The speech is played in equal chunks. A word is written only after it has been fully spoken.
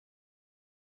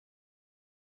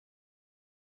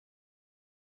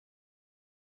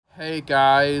Hey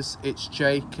guys, it's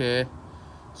Jake here.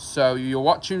 So you're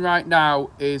watching right now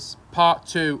is part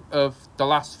 2 of the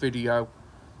last video.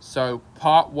 So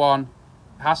part 1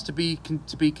 has to be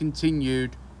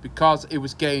continued because it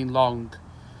was getting long.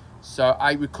 So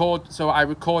I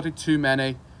recorded too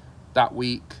many that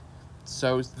week.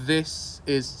 So this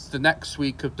is the next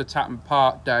week of the Tatton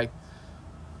Park day.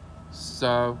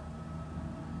 So,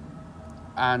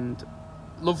 and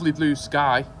lovely blue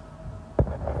sky.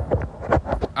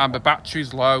 And the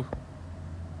battery's low.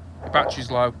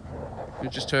 You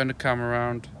just turn the camera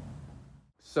around.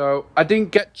 So I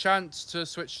didn't get chance to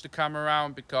switch the camera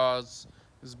around because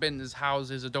there's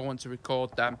houses, I don't want to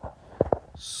record them.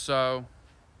 So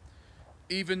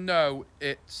even though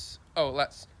it's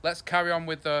let's carry on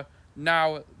with the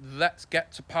now. Let's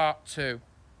get to part 2.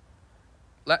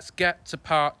 Let's get to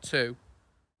part 2.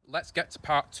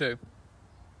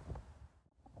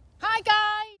 Hi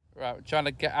guys. Right, we're trying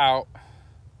to get out.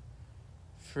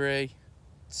 3,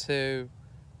 2,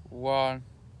 1,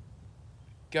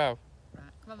 go. Right,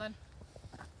 come on then.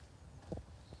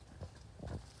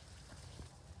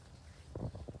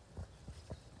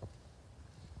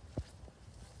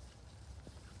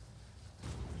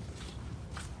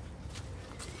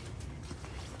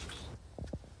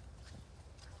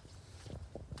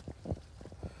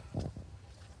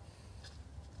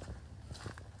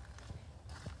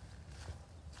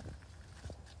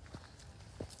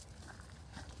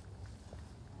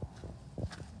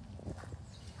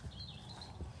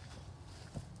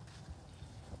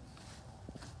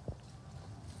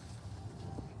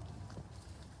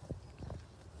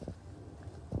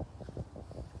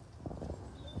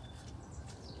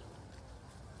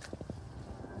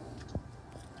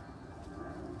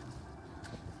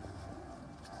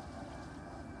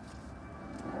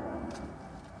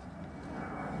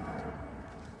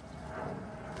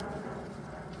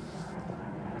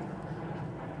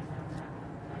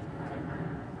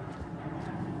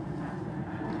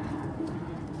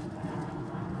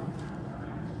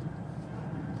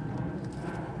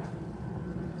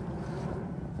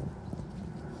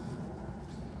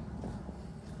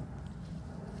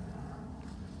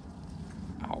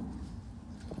 Ow.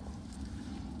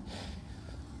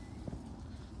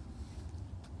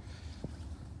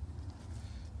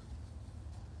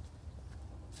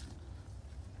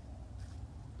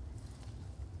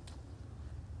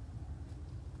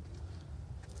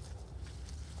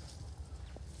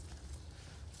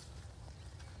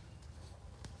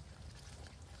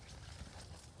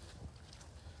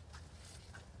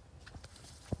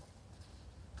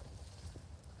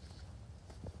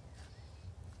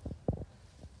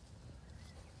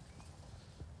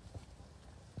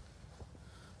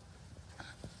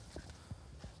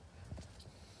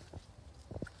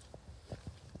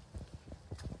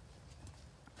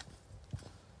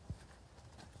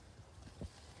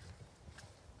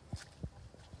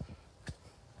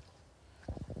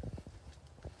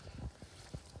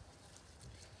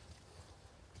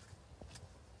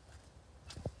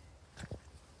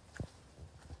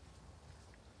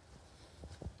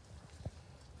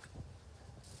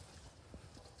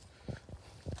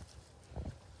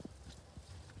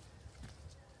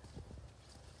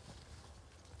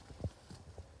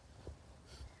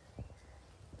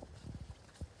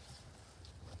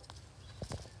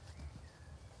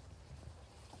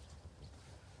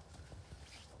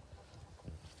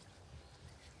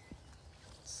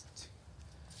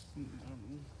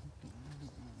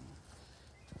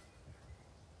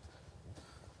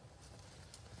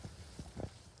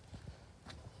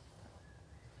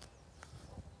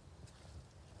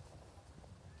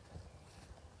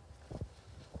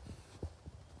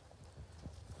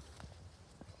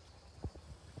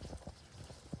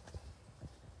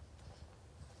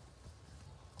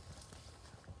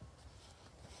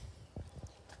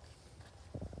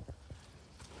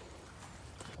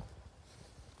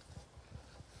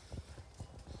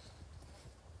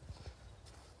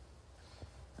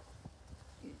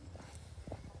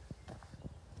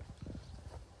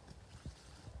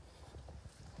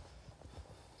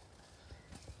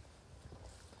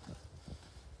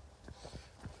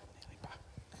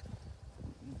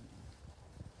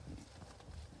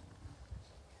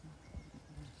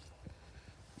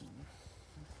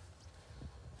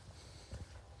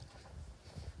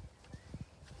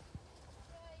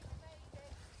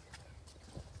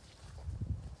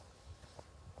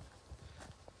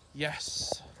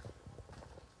 Yes.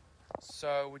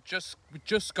 So we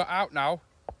just got out now.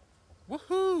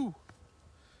 Woohoo!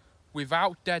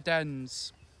 Without dead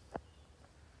ends.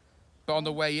 But on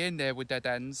the way in there were dead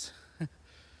ends.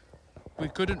 I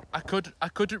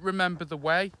couldn't remember the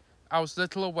way. I was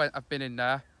little when I've been in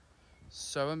there.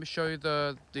 So let me show you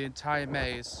the entire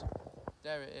maze.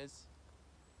 There it is.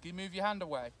 Can you move your hand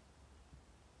away?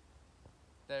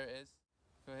 There it is.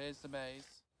 So here's the maze.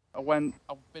 I've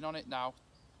been on it now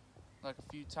like a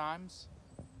few times.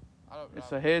 I don't know.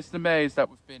 So here's the maze that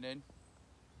we've been in.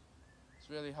 It's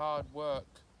really hard work.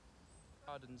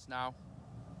 Gardens now.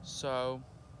 So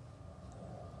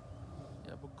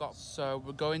yeah,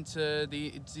 we're going to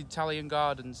the Italian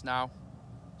gardens now.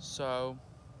 So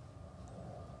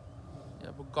yeah,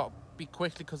 we've got to be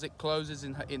quickly because it closes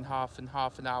in half an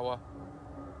hour.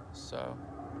 So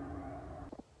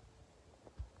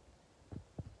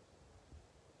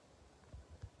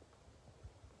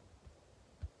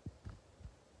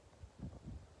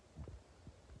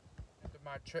end of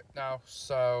my trip now.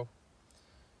 So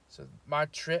my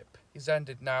trip is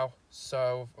ended now.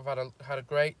 So I've had a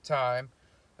great time,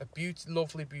 a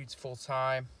lovely, beautiful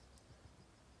time.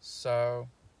 So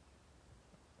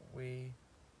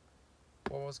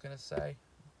what was I gonna say?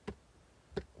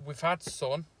 We've had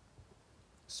sun,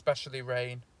 especially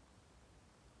rain.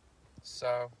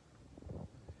 So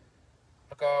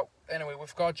anyway,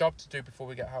 we've got a job to do before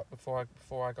we get out. Before I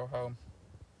go home.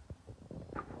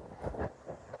 I'll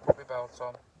put my belt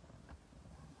on,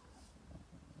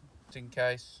 just in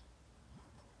case.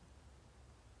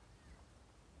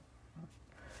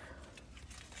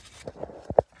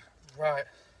 Right,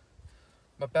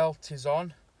 my belt is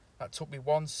on. That took me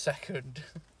 1 second.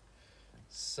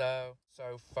 so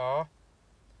far.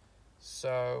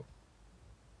 So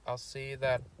I'll see you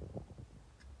then.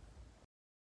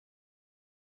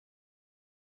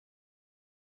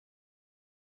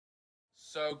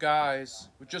 So guys,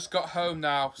 we just got home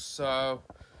now, so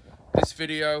this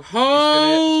video is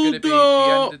gonna be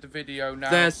the end of the video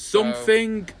now. There's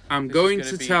something I'm going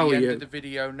to tell you. The end of the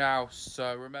video now,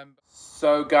 so remember.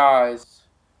 So guys,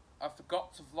 I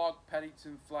forgot to vlog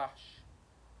Paddington Flash,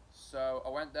 so I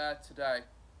went there today,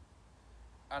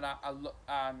 and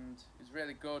and it's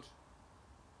really good.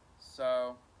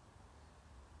 So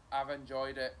I've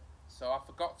enjoyed it. So I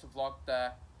forgot to vlog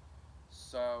there.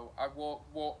 So I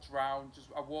walked around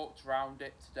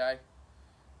it today,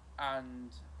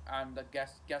 and I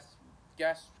guess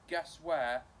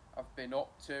where I've been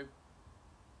up to?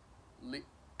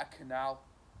 A canal.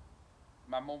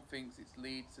 My mum thinks it's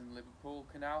Leeds and Liverpool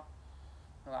Canal,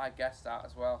 and I guessed that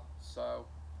as well. So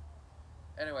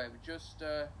anyway,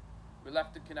 we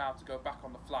left the canal to go back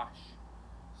on the Flash.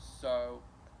 So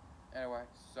anyway,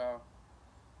 so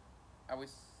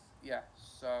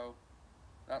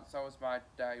that was my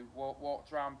day.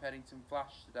 Walked around Paddington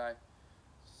Flash today.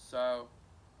 So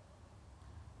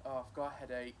I've got a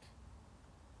headache.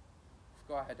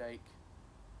 Sorry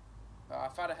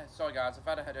guys, I've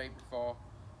had a headache before.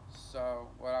 So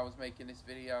when I was making this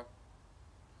video,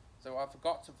 so I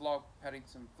forgot to vlog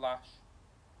Paddington Flash,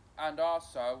 and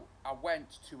also I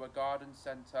went to a garden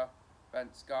centre,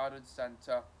 Bent's Garden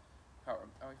Centre. I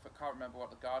can't remember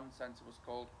what the garden centre was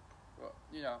called, but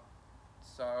you know.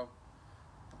 So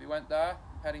we went there,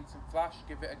 Paddington Flash,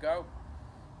 give it a go.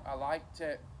 I liked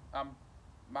it.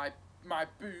 My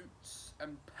boots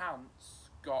and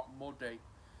pants got muddy.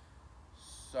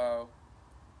 So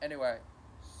anyway,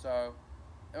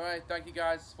 thank you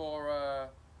guys for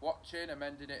watching. I'm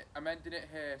ending it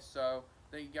here. So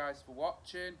thank you guys for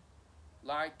watching.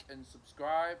 Like and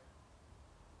subscribe,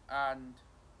 and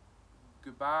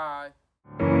goodbye.